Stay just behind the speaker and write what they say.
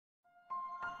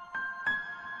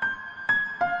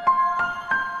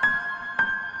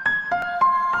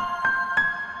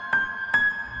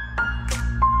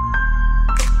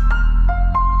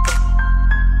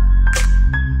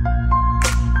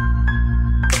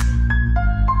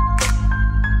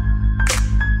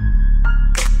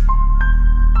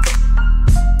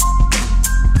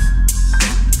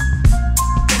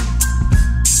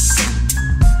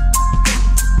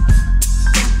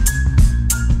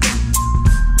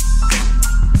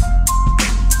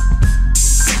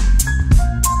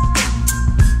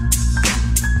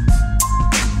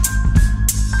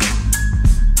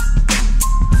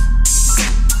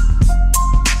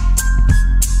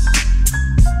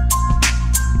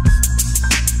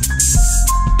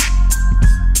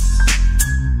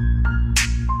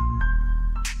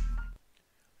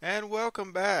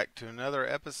welcome back to another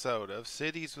episode of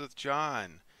Cities with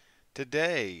John.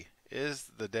 Today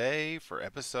is the day for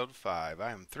episode 5.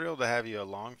 I am thrilled to have you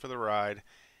along for the ride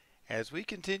as we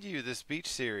continue this beach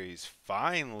series.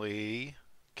 Finally,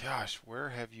 gosh, where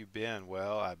have you been?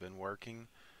 Well, I've been working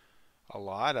a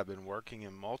lot. I've been working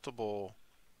in multiple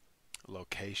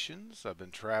locations. I've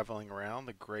been traveling around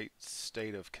the great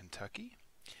state of Kentucky.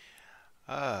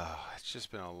 It's just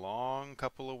been a long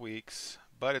couple of weeks,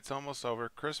 but it's almost over.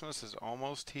 Christmas is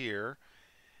almost here,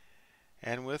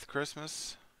 and with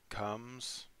Christmas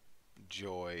comes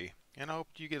joy. And I hope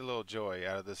you get a little joy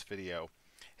out of this video.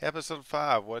 Episode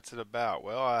 5, what's it about?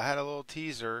 Well, I had a little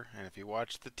teaser, and if you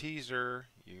watch the teaser,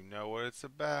 you know what it's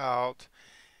about.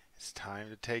 It's time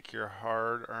to take your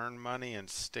hard-earned money and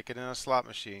stick it in a slot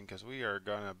machine, because we are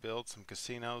going to build some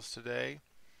casinos today.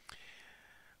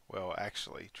 Well,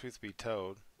 actually, truth be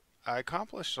told, I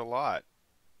accomplished a lot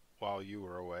while you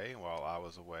were away, while I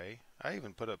was away. I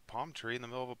even put a palm tree in the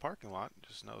middle of a parking lot.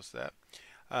 Just noticed that.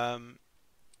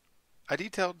 I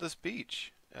detailed this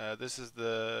beach. This is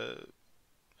the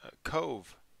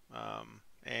Cove,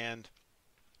 and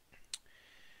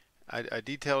I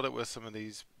detailed it with some of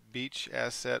these beach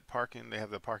asset parking. They have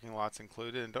the parking lots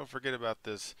included. And don't forget about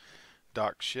this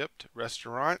dock shipped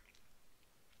restaurant.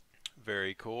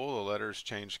 Very cool. The letters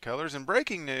changed colors. And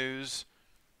breaking news,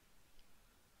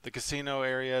 the casino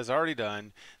area is already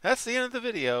done. That's the end of the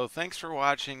video. Thanks for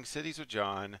watching Cities with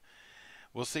John.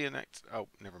 We'll see you next. Oh,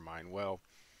 never mind. Well,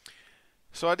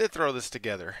 so I did throw this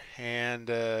together, and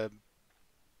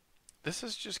this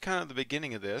is just kind of the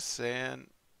beginning of this. And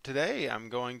today I'm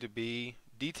going to be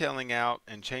detailing out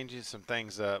and changing some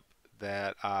things up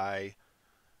that I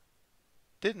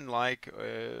didn't like.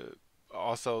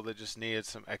 Also, that just needed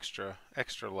some extra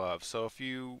love. So if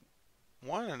you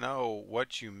want to know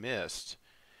what you missed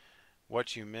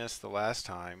the last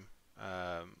time,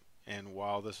 and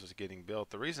while this was getting built,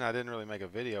 the reason I didn't really make a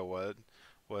video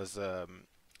was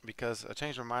because I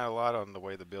changed my mind a lot on the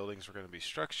way the buildings were going to be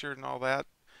structured and all that.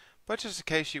 But just in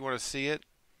case you want to see it,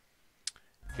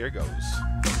 here goes.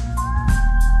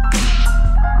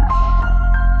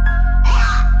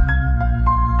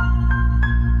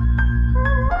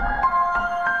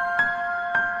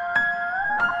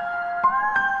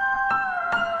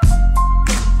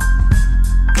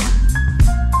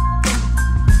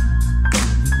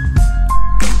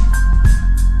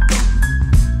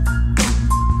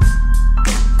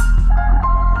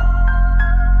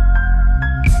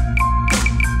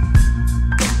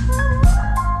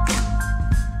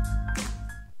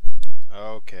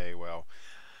 Okay, well,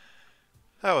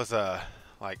 that was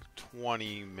like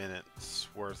 20 minutes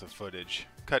worth of footage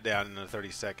cut down into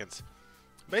 30 seconds.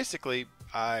 Basically,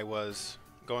 I was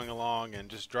going along and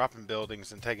just dropping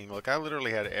buildings and taking a look. I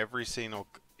literally had every single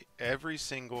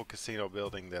casino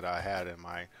building that I had in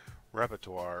my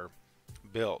repertoire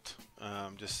built,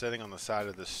 just sitting on the side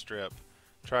of this strip,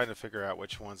 trying to figure out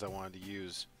which ones I wanted to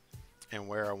use and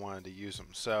where I wanted to use them.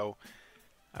 So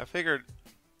I figured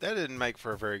that didn't make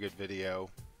for a very good video.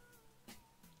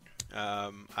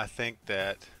 I think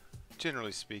that,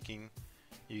 generally speaking,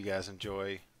 you guys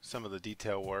enjoy some of the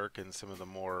detail work and some of the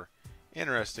more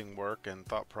interesting work and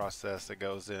thought process that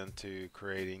goes into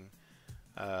creating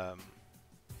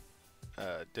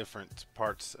different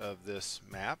parts of this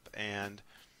map. And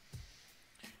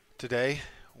today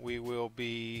we will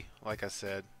be, like I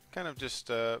said, kind of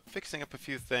just fixing up a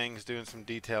few things, doing some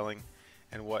detailing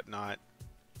and whatnot.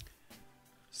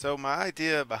 So my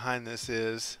idea behind this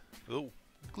is, ooh,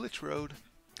 glitch road.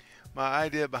 My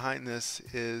idea behind this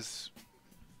is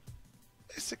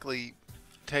basically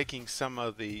taking some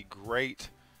of the great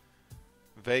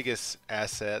Vegas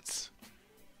assets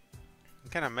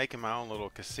and kind of making my own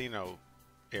little casino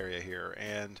area here.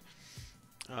 And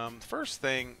the first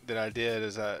thing that I did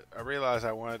is I realized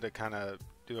I wanted to kind of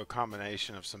do a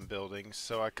combination of some buildings.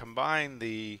 So I combined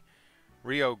the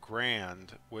Rio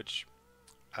Grande, which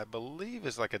I believe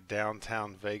is like a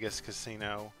downtown Vegas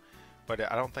casino, but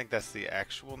I don't think that's the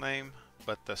actual name.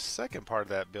 But the second part of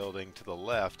that building to the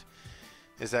left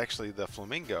is actually the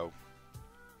Flamingo,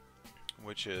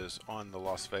 which is on the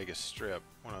Las Vegas Strip,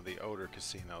 one of the older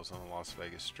casinos on the Las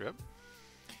Vegas Strip.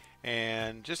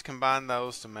 And just combine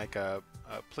those to make a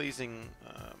pleasing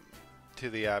to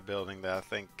the eye building that I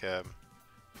think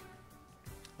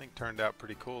turned out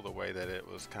pretty cool, the way that it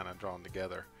was kind of drawn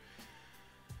together.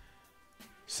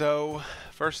 So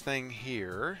first thing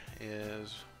here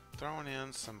is throwing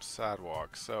in some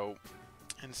sidewalks. So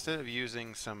instead of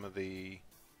using some of the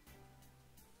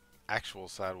actual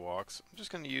sidewalks, I'm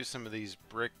just going to use some of these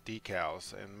brick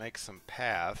decals and make some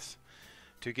paths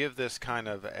to give this kind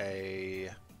of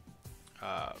a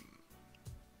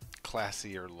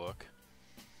classier look.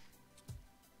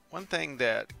 One thing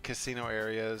that casino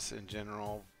areas in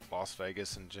general, Las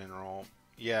Vegas in general,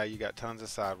 yeah, you got tons of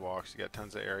sidewalks, you got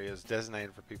tons of areas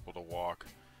designated for people to walk,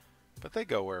 but they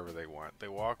go wherever they want. They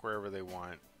walk wherever they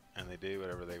want, and they do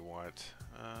whatever they want.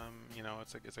 You know,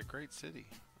 it's a great city.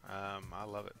 I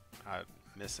love it. I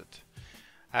miss it.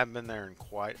 I haven't been there in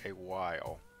quite a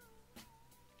while,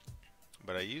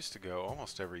 but I used to go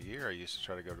almost every year. I used to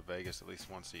try to go to Vegas at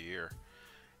least once a year.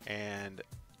 And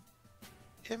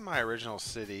in my original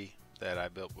city that I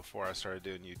built before I started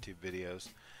doing YouTube videos,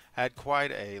 I had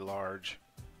quite a large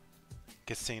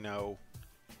casino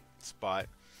spot.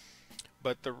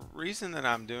 But the reason that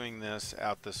I'm doing this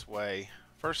out this way,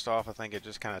 first off, I think it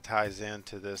just kind of ties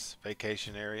into this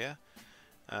vacation area,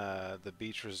 the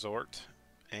beach resort,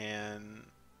 and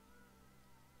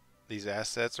these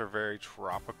assets are very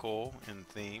tropical in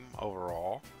theme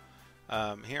overall.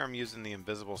 Here I'm using the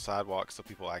invisible sidewalks so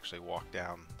people actually walk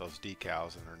down those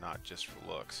decals and they're not just for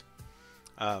looks.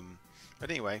 But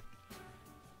anyway,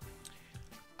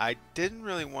 I didn't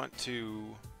really want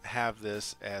to have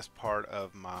this as part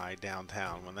of my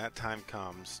downtown. When that time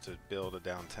comes to build a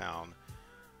downtown,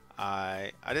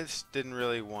 I just didn't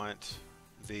really want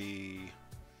the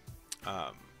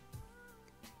I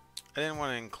didn't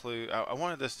want to include, I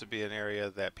wanted this to be an area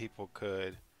that people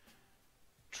could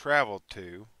travel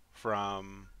to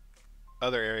from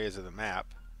other areas of the map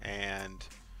and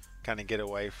kind of get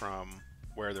away from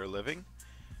where they're living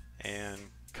and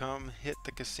come hit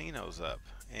the casinos up.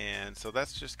 And so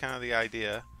that's just kind of the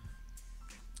idea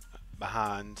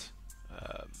behind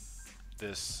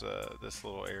this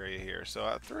little area here. So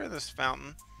I threw in this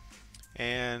fountain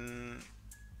and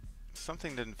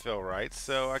something didn't feel right,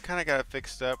 so I kind of got it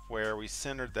fixed up where we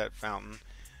centered that fountain,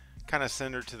 kind of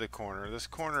centered to the corner. This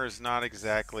corner is not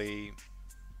exactly,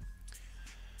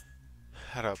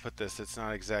 how do I put this, it's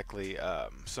not exactly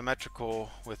symmetrical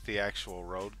with the actual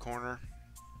road corner,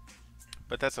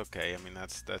 but that's okay. I mean,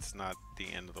 that's not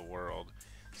the end of the world.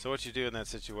 So what you do in that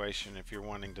situation, if you're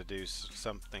wanting to do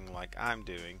something like I'm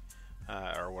doing,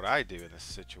 or what I do in this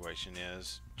situation,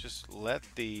 is just let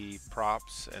the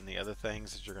props and the other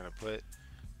things that you're going to put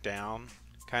down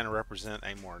kind of represent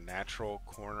a more natural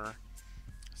corner.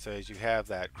 So as you have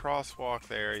that crosswalk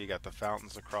there, you got the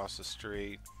fountains across the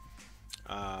street,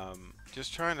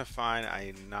 just trying to find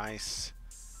a nice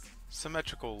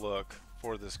symmetrical look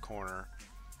for this corner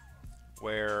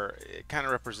where it kind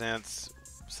of represents,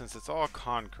 since it's all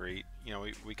concrete, you know,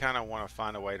 we kind of want to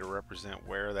find a way to represent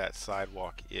where that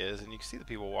sidewalk is. And you can see the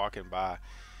people walking by.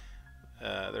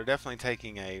 They're definitely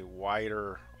taking a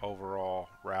wider overall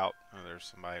route. Oh, there's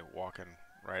somebody walking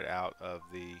right out of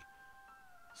the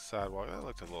sidewalk. That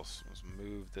looked a little, let's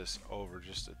move this over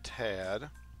just a tad.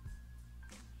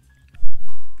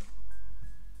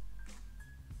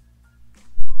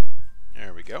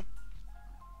 There we go.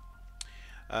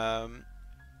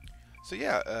 So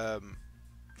yeah,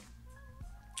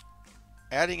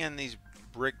 adding in these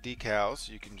brick decals,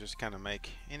 you can just kind of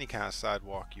make any kind of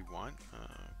sidewalk you want.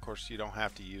 Of course, you don't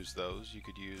have to use those. You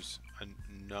could use a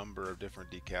number of different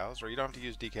decals, or you don't have to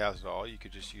use decals at all. You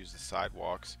could just use the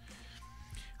sidewalks.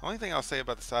 The only thing I'll say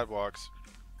about the sidewalks,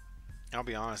 I'll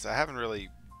be honest, I haven't really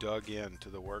dug into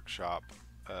the workshop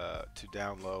to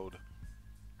download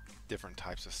different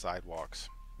types of sidewalks.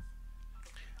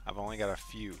 I've only got a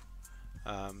few.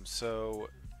 So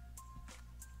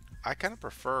I kind of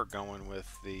prefer going with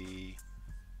the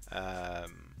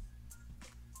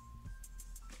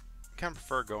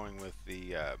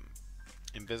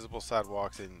invisible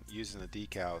sidewalks and using the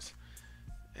decals.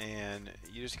 And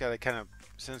you just got to kind of,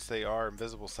 since they are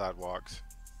invisible sidewalks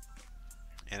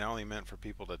and only meant for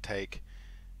people to take,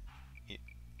 you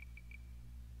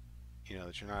know,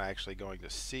 that you're not actually going to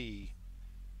see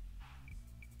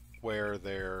where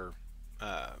their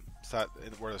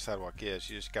where the sidewalk is.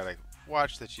 You just got to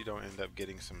watch that you don't end up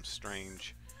getting some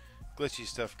strange glitchy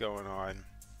stuff going on.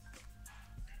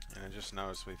 And I just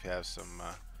noticed we've had some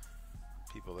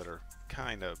people that are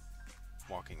kind of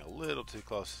walking a little too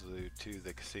close to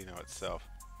the casino itself,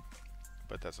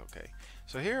 but that's okay.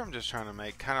 So here I'm just trying to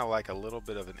make kind of like a little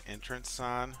bit of an entrance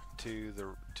sign to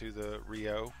the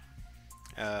Rio,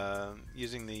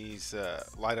 using these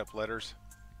light up letters.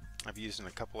 I've used in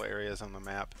a couple of areas on the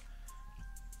map.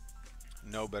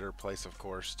 No better place, of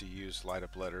course, to use light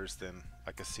up letters than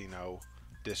a casino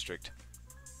district.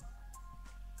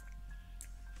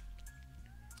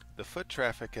 The foot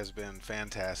traffic has been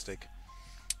fantastic.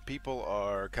 People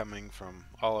are coming from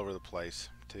all over the place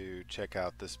to check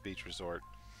out this beach resort.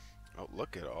 Oh,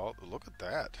 look at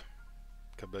that.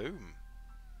 Kaboom.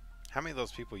 How many of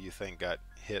those people you think got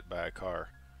hit by a car?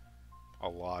 A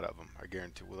lot of them, I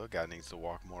guarantee. Well, that guy needs to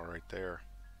walk more right there.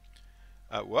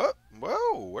 What?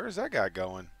 Whoa, where's that guy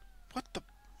going? What the?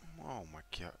 Oh my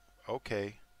God.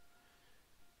 Okay.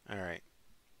 All right.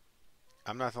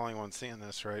 I'm not the only one seeing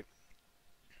this, right?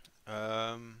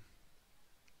 Oh.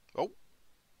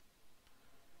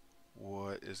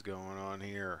 What is going on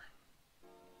here?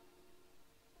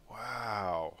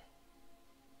 Wow.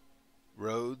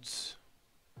 Roads.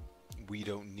 We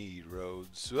don't need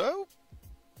roads. Oh.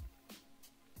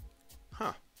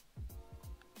 Huh.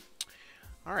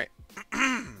 All right.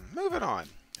 Moving on.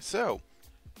 So,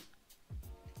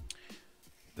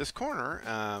 this corner,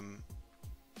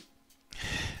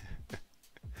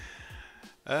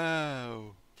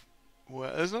 oh,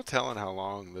 well, there's no telling how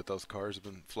long that those cars have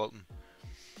been floating.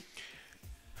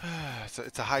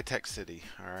 It's a high-tech city,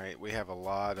 all right? We have a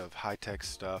lot of high-tech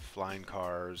stuff, flying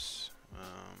cars,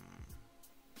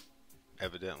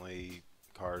 evidently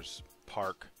cars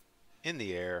park in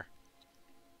the air.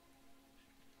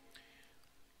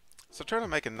 So trying to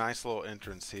make a nice little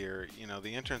entrance here. You know,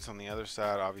 the entrance on the other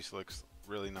side obviously looks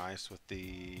really nice with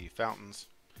the fountains,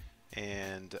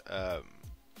 and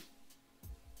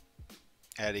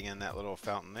adding in that little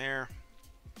fountain there.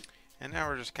 And now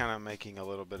we're just kind of making a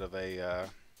little bit of a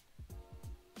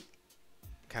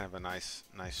kind of a nice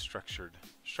structured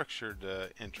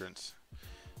entrance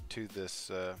to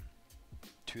this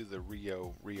to the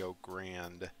Rio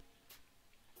Grande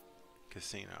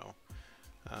casino.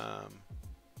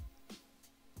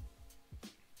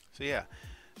 So yeah,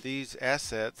 these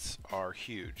assets are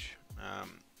huge.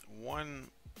 One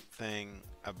thing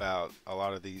about a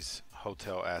lot of these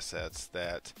hotel assets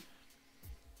that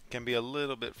can be a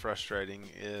little bit frustrating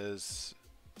is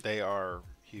they are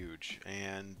huge,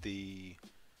 and the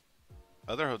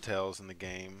other hotels in the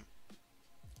game,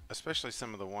 especially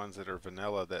some of the ones that are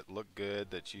vanilla that look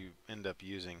good that you end up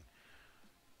using,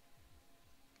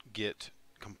 get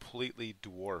completely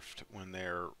dwarfed when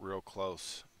they're real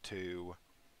close to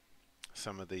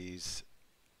some of these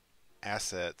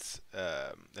assets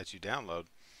that you download.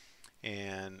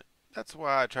 And that's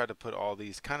why I try to put all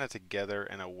these kind of together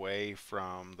and away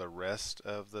from the rest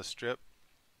of the strip,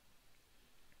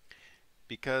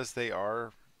 because they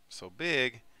are so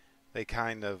big. They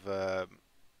kind of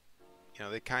you know,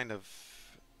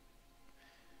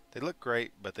 they look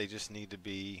great, but they just need to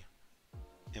be,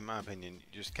 in my opinion,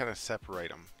 just kind of separate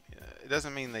them. It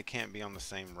doesn't mean they can't be on the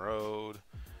same road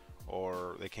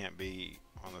or they can't be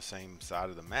on the same side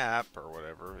of the map or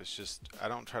whatever. It's just, I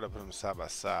don't try to put them side by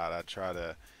side. I try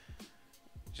to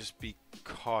just be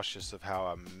cautious of how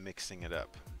I'm mixing it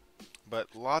up.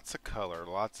 But lots of color,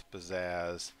 lots of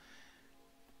pizzazz.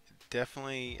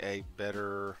 Definitely a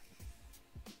better,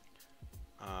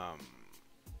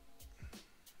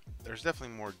 there's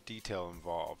definitely more detail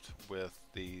involved with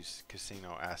these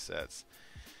casino assets,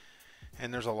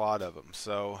 and there's a lot of them.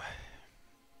 So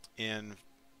in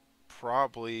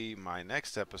probably my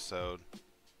next episode,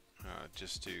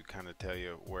 just to kind of tell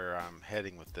you where I'm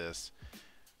heading with this,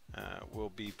 we'll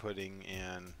be putting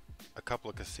in a couple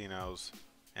of casinos,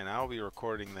 and I'll be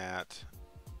recording that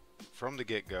from the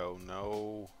get-go.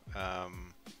 No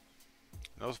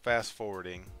fast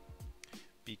forwarding,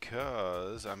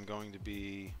 because I'm going to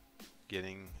be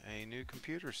getting a new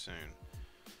computer soon,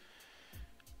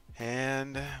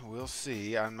 and we'll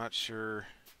see. I'm not sure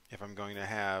if I'm going to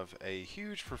have a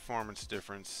huge performance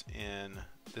difference in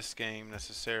this game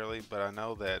necessarily, but I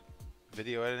know that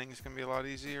video editing is going to be a lot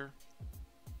easier,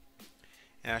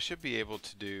 and I should be able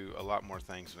to do a lot more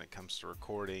things when it comes to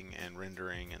recording and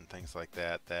rendering and things like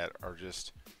that that are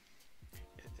just,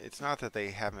 it's not that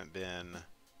they haven't been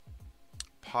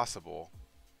possible,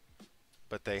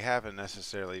 but they haven't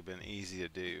necessarily been easy to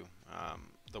do.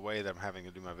 The way that I'm having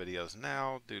to do my videos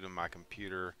now, due to my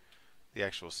computer, the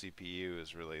actual CPU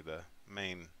is really the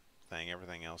main thing.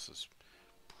 Everything else is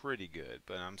pretty good,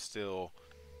 but I'm still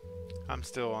on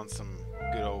some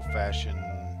good old-fashioned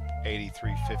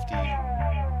 8350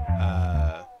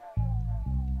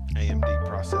 AMD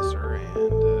processor,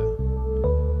 and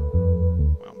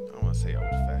well, I don't want to say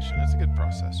old-fashioned. It's a good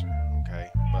processor, okay,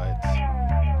 but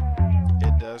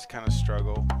it does kind of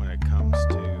struggle when it comes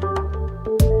to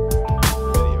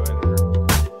video editor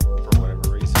for whatever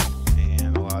reason,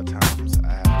 and a lot of times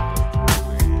I have to go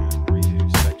through and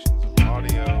redo sections of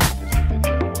audio because the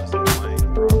video wasn't playing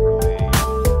properly,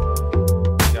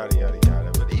 yada yada yada.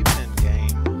 But even in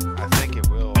game, I think it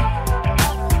will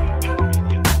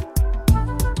medium.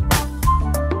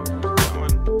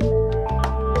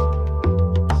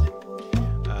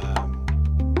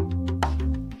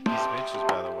 These benches,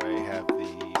 by the way, have the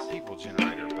people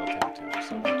generator built into them,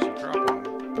 so once you drop them,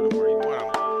 put them where you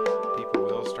want them, people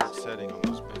will start setting on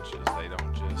those benches. They don't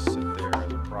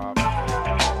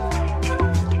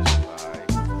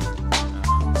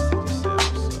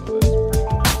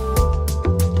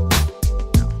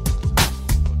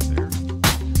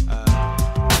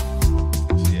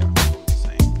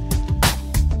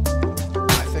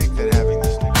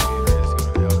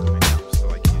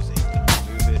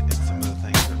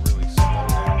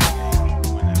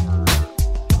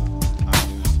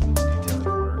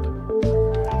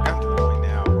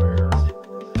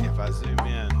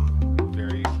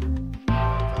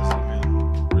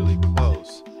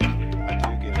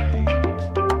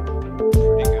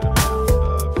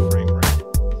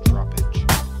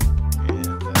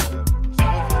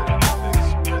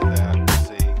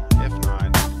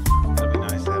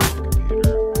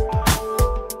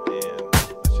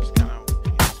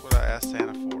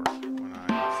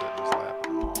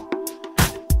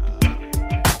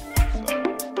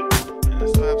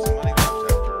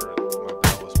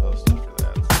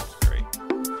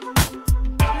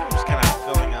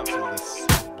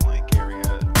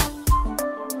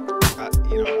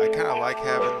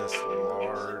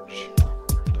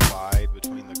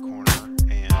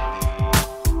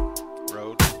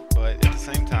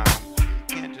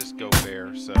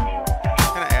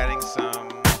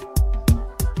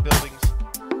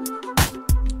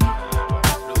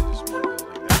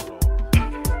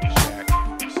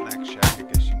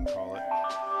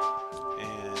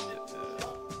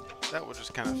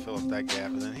that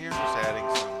gap. And then here I'm just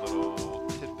adding some little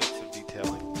tidbits of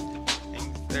detailing.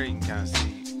 And there you can kind of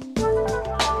see slow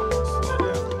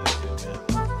down when you zoom in.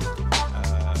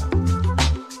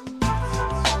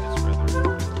 It's rather,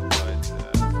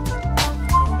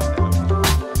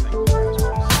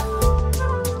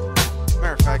 but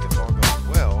matter of fact, if all goes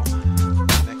well,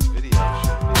 the next video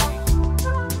should be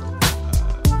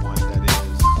one that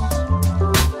is on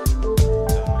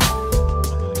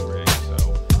the rig. So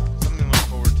something to look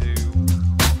forward to.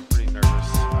 Pretty nervous.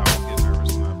 I always get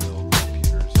nervous when I build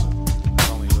computers.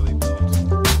 I've only really built, I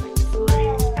think, 3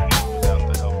 without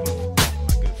the help of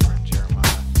my good friend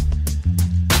Jeremiah.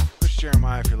 Which,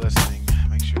 Jeremiah, if you're listening,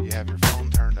 make sure you have your phone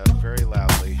turned up very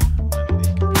loudly when the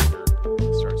computer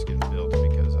starts getting built,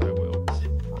 because I will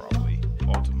probably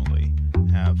ultimately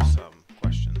have some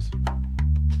questions.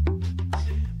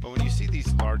 But when you see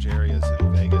these large areas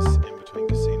in Vegas in between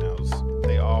casinos,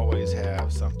 they always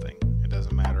have something. It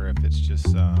doesn't matter if it's just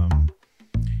some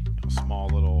small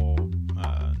little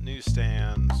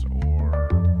newsstands or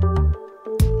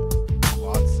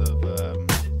lots of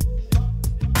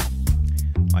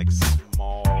like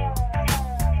small,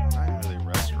 not really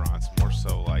restaurants, more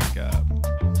so like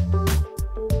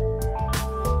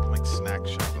snack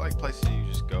shops, like places you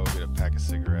just go get a pack of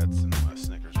cigarettes and a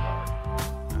Snickers bar,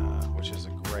 which is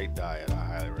a great diet. I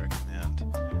highly recommend.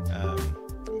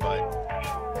 But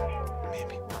man,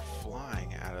 people are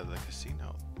flying out of the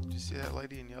casino. Did you see that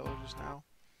lady in yellow just now?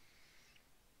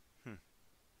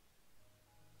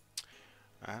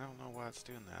 I don't know why it's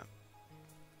doing that.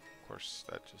 Of course,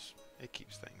 it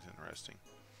keeps things interesting.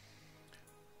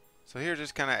 So here,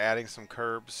 just kind of adding some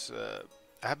curbs.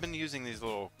 I've been using these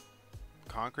little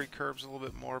concrete curbs a little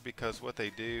bit more, because what they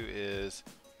do is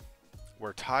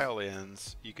where tile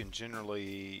ends, you can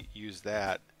generally use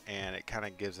that, and it kind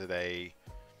of gives it a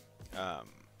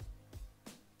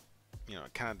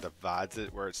it kind of divides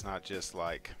it, where it's not just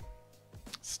like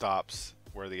stops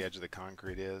where the edge of the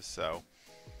concrete is. So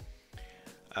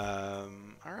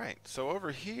alright, so over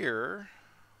here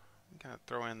I'm gonna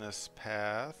throw in this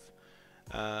path.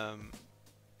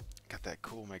 Got that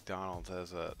cool McDonald's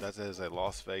that is a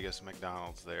Las Vegas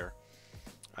McDonald's there.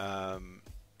 I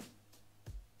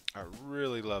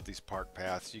really love these park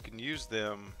paths. You can use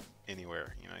them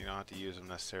anywhere. You don't have to use them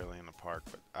necessarily in the park,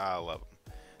 but I love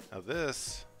them. Now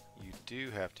this you do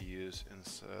have to use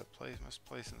must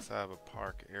place inside of a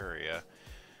park area.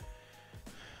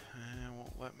 And it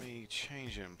won't let me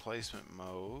change it in placement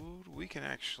mode. We can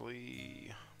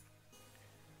actually,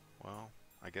 well,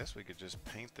 I guess we could just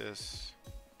paint this.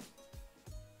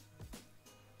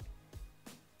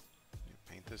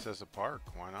 Paint this as a park.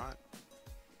 Why not?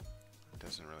 It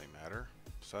doesn't really matter.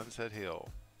 Sunset Hill.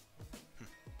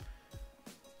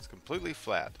 It's completely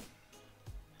flat.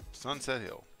 Sunset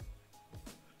Hill.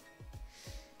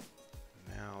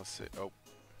 Now let's see. Oh,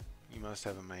 you must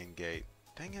have a main gate.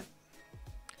 Dang it.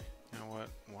 You know what?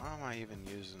 Why am I even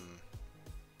using...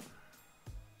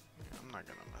 I'm not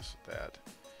going to mess with that.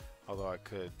 Although I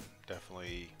could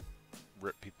definitely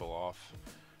rip people off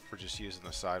for just using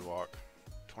the sidewalk.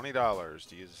 $20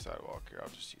 to use the sidewalk. Here, I'll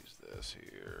just use this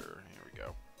here. Here we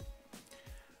go.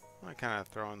 I'm going to kind of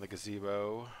throw in the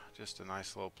gazebo. Just a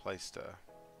nice little place to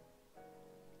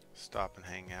stop and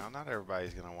hang out. Not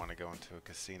everybody's going to want to go into a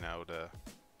casino to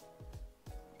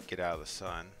get out of the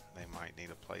sun. They might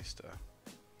need a place to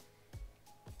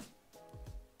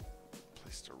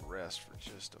rest for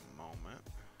just a moment.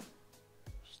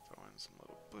 Just throw in some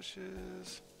little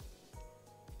bushes.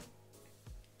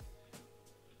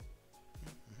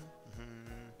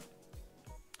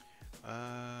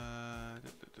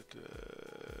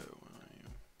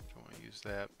 Don't want to use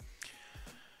that.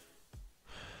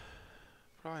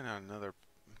 Probably not another.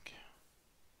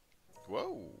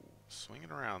 Whoa,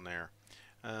 swinging around there.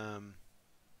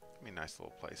 Be a nice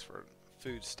little place for a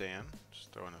food stand.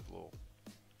 Just throw in a little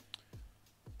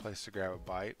place to grab a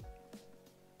bite.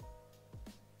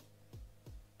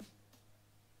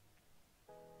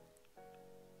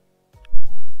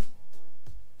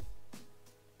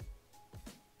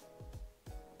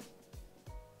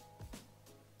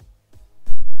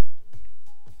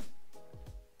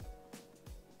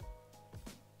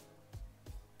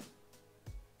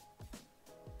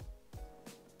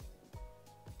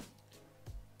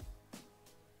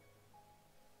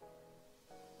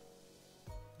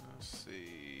 Let's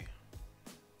see.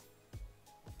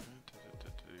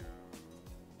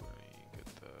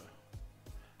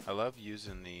 I love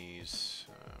using these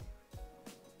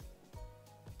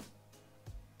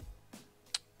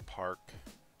park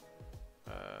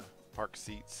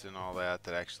seats and all that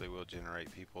actually will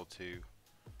generate people to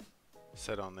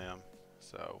sit on them.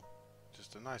 So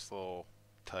just a nice little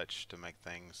touch to make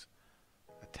things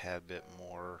a tad bit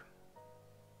more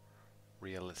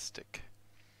realistic.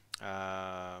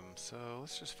 So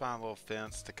let's just find a little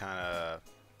fence to kind of,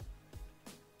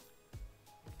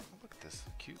 look at this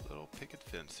cute little picket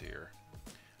fence here.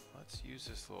 Let's use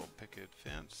this little picket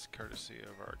fence courtesy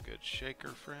of our good shaker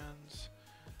friends.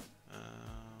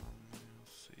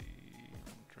 Let's see,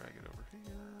 I'll drag it over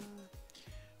here,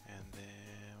 and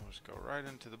then we'll just go right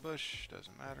into the bush,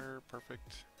 doesn't matter,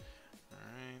 perfect.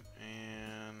 Alright,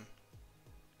 and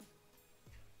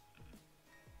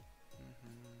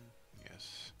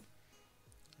yes,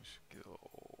 I should get a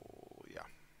little, yeah,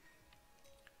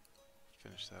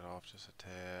 finish that off just a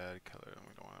tad, color, and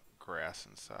we don't want grass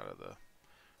inside of the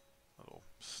little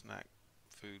snack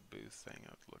food booth thing.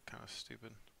 That would look kind of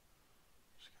stupid.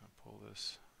 Just gonna pull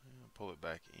this, pull it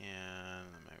back in,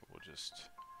 and maybe we'll just,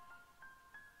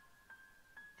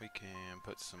 we can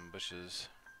put some bushes,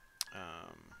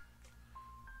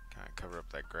 kind of cover up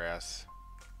that grass.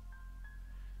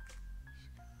 Just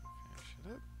gonna finish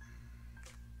it up.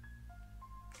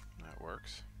 That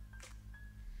works.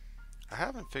 I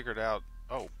haven't figured out,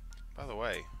 oh, by the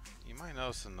way, you might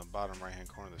notice in the bottom right hand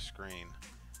corner of the screen,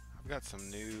 I've got some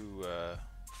new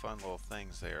fun little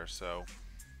things there. So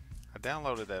I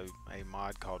downloaded a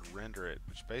mod called Render It,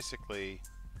 which basically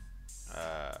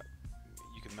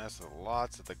you can mess with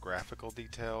lots of the graphical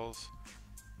details,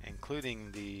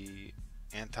 including the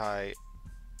anti-aliasing,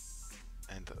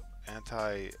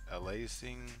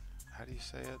 how do you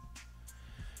say it?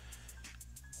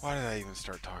 Why did I even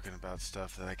start talking about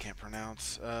stuff that I can't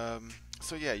pronounce?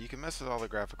 So yeah, you can mess with all the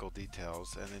graphical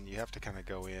details, and then you have to kind of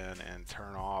go in and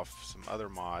turn off some other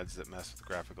mods that mess with the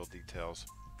graphical details,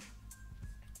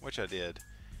 which I did,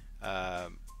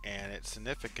 and it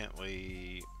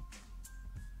significantly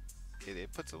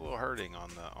it puts a little hurting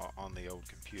on the old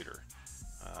computer.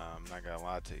 I'm not gonna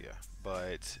lie to you,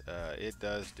 but it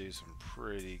does do some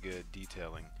pretty good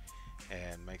detailing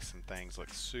and makes some things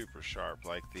look super sharp,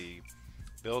 like the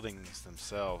buildings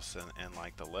themselves, and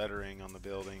like the lettering on the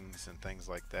buildings and things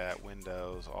like that,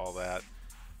 windows, all that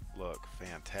look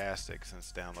fantastic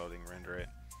since downloading Render It.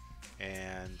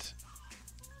 And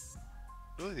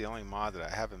really the only mod that I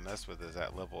haven't messed with is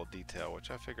that level of detail, which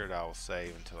I figured I will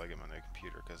save until I get my new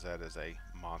computer, because that is a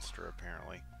monster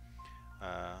apparently.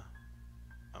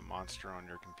 A monster on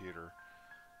your computer,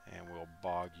 and will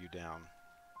bog you down.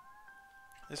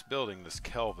 This building, this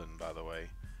Kelvin, by the way,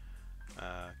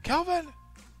 Kelvin!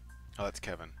 Oh, that's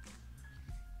Kevin.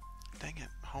 Dang it,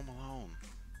 Home Alone.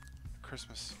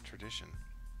 Christmas tradition.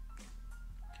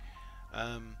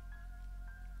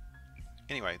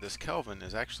 Anyway, this Kelvin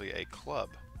is actually a club.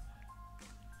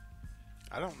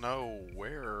 I don't know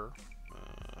where,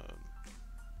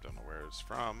 don't know where it's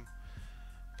from,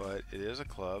 but it is a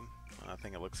club. I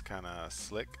think it looks kind of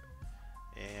slick,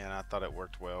 and I thought it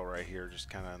worked well right here, just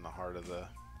kind of in the heart of the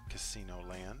casino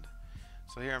land.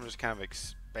 So here I'm just kind of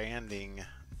expanding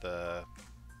the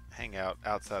hangout,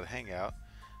 outside hangout,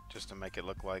 just to make it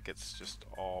look like it's just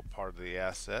all part of the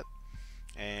asset.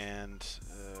 And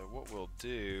what we'll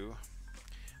do,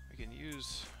 we can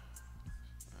use,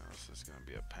 this is going to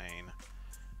be a pain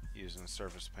using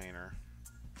Surface Painter.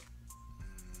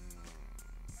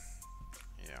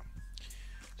 Yeah,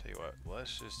 tell you what,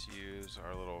 let's just use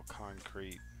our little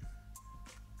concrete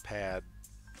pad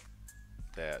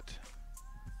that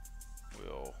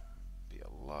will be a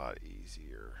lot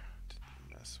easier to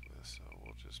mess with. So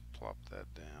we'll just plop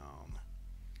that down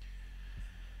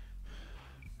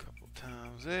a couple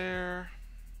times there.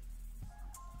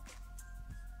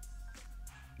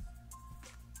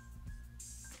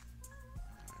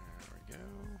 There we go.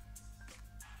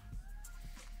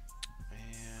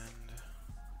 And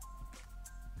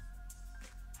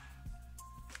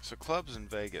so clubs in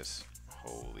Vegas,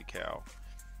 holy cow.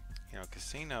 You know,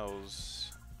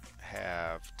 casinos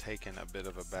have taken a bit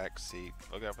of a backseat.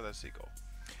 Look out for that seagull.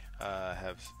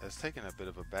 Has taken a bit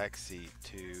of a backseat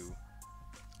to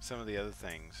some of the other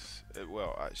things.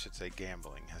 Well, I should say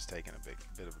gambling has taken a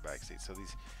bit of a backseat. So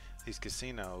these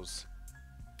casinos,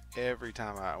 every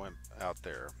time I went out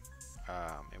there,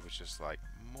 it was just like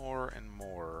more and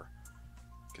more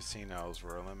casinos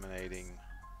were eliminating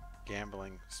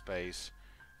gambling space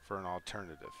for an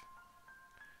alternative.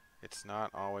 It's not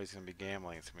always going to be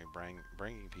gambling. It's going to be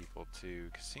bringing people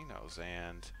to casinos.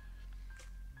 And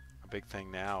a big thing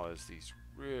now is these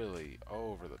really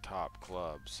over-the-top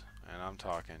clubs. And I'm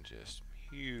talking just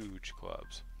huge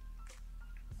clubs.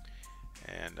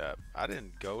 And I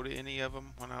didn't go to any of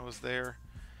them when I was there.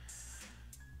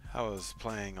 I was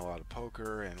playing a lot of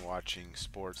poker and watching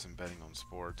sports and betting on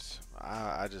sports.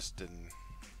 I just didn't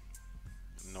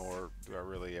nor do I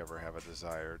really ever have a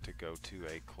desire to go to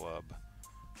a club.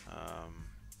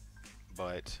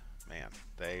 But man,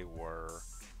 they were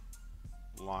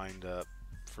lined up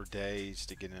for days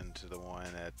to get into the one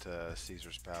at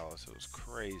Caesar's Palace. It was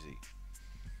crazy.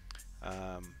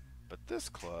 But this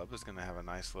club is going to have a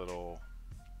nice little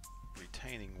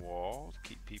retaining wall to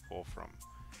keep people from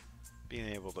being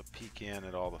able to peek in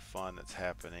at all the fun that's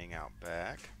happening out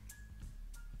back.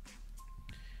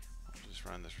 I'll just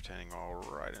run this retaining wall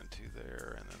right into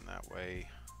there, and then that way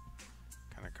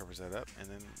kind of covers that up. And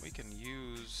then we can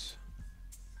use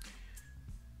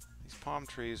these palm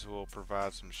trees will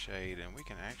provide some shade, and we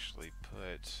can actually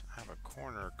have a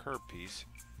corner curb piece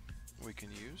we can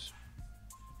use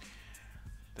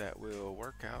that will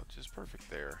work out just perfect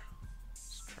there.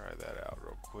 Let's try that out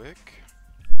real quick.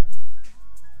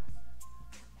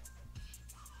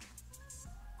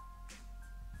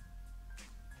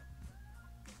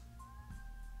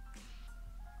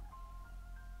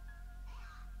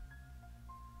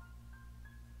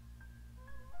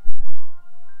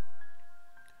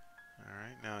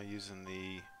 Alright, now using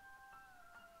the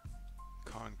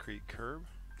concrete curb.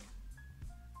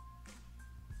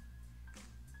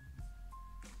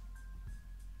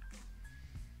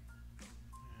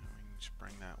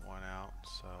 Bring that one out.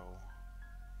 So,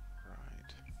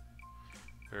 right,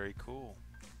 very cool.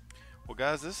 Well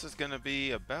guys, this is going to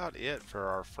be about it for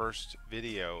our first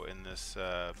video in this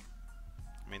I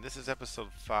mean, this is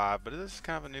episode 5, but this is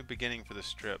kind of a new beginning for the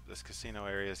strip. This casino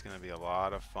area is going to be a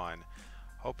lot of fun.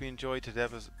 Hope you enjoyed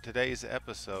today's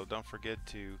episode. Don't forget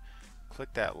to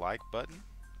click that like button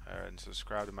and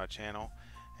subscribe to my channel.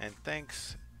 And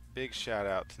thanks, big shout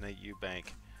out to Nate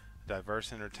Eubank,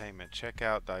 Diverse Entertainment. Check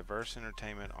out Diverse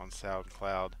Entertainment on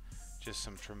SoundCloud. Just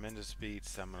some tremendous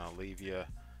beats. I'm going to leave you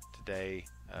today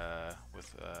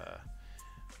with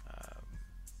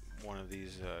one of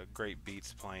these great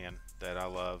beats playing that I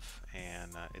love,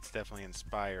 and it's definitely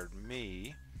inspired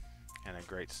me, and a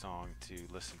great song to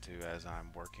listen to as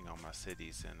I'm working on my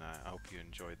cities, and I hope you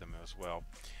enjoyed them as well.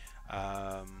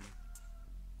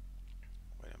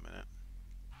 Wait a minute.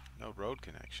 No road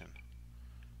connection.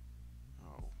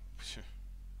 Oh,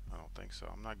 I don't think so.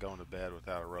 I'm not going to bed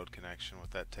without a road connection with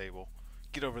that table.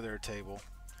 Get over there, table.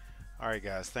 Alright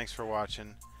guys, thanks for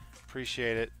watching.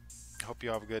 Appreciate it. Hope you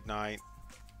all have a good night.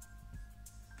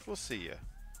 We'll see you.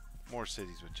 More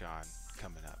Cities with John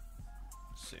coming up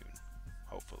soon,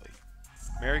 hopefully.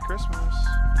 Merry Christmas!